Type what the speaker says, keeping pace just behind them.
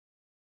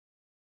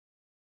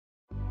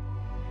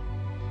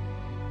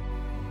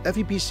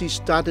FEBC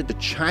started the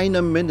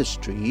China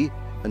ministry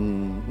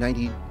in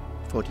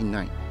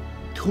 1949,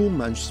 2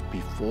 months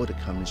before the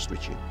communist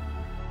regime.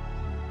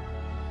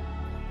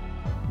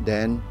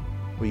 Then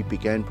we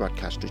began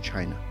broadcast to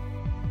China.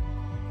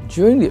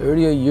 During the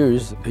earlier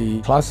years,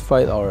 we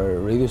classified our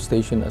radio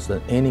station as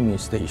an enemy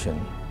station.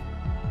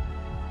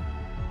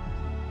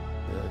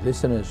 The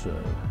listeners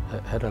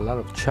had a lot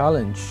of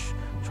challenge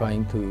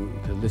trying to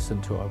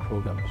listen to our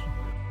programs.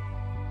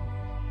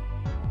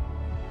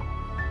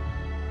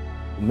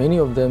 Many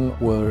of them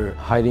were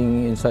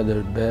hiding inside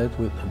their bed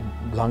with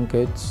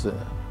blankets,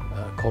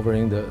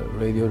 covering the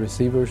radio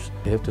receivers.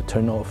 They have to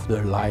turn off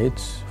their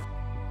lights.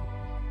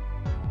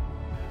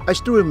 I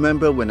still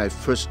remember when I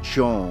first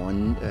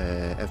joined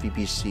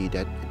FEBC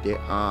that there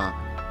are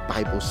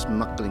Bible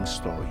smuggling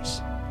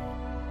stories.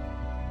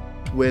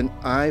 When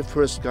I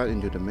first got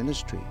into the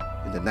ministry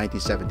in the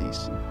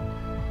 1970s,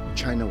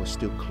 China was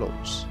still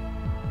closed.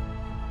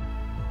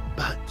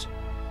 But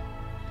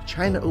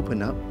China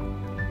opened up,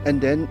 and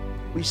then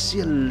we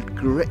see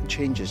great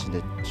changes in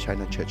the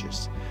China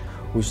churches.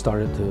 We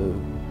started to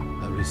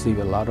receive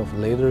a lot of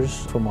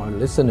letters from our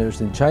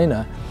listeners in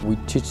China. We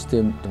teach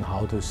them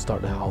how to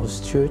start a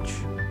house church.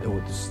 They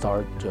would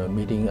start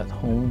meeting at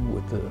home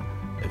with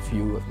a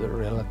few of their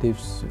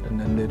relatives, and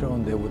then later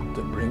on they would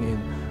bring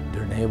in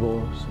their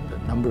neighbors. The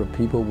number of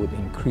people would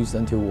increase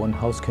until one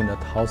house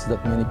cannot house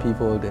that many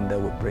people, then they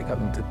would break up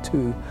into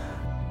two.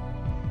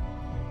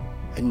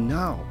 And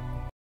now,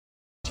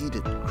 see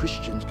the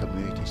Christian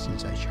communities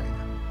inside China.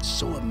 It's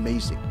so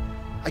amazing.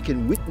 I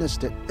can witness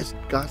that it's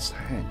God's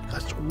hand,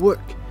 God's work,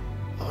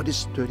 all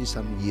these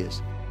 30-some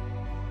years.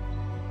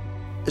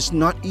 It's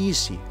not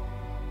easy,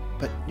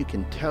 but you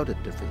can tell the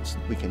difference.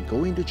 We can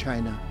go into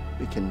China,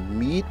 we can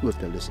meet with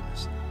the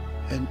listeners.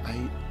 And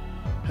I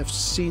have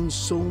seen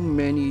so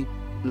many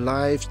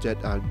lives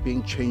that are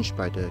being changed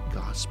by the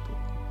gospel.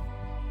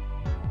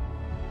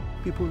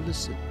 People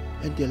listen,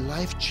 and their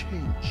life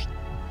changed.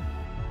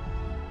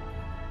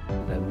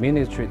 The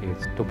ministry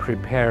is to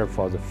prepare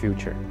for the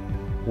future.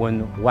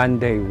 One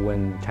day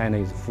when China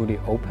is fully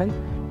open,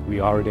 we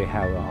already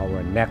have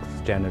our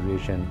next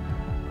generation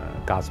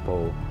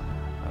gospel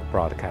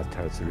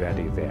broadcasters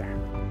ready there.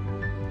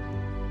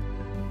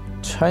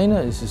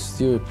 China is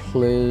still a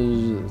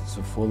place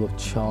that's full of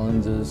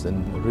challenges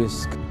and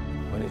risk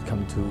when it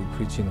comes to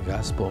preaching the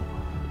gospel.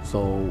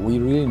 So we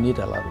really need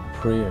a lot of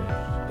prayer.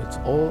 It's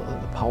all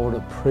the power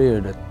of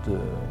prayer that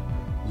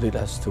led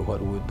us to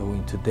what we're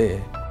doing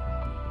today.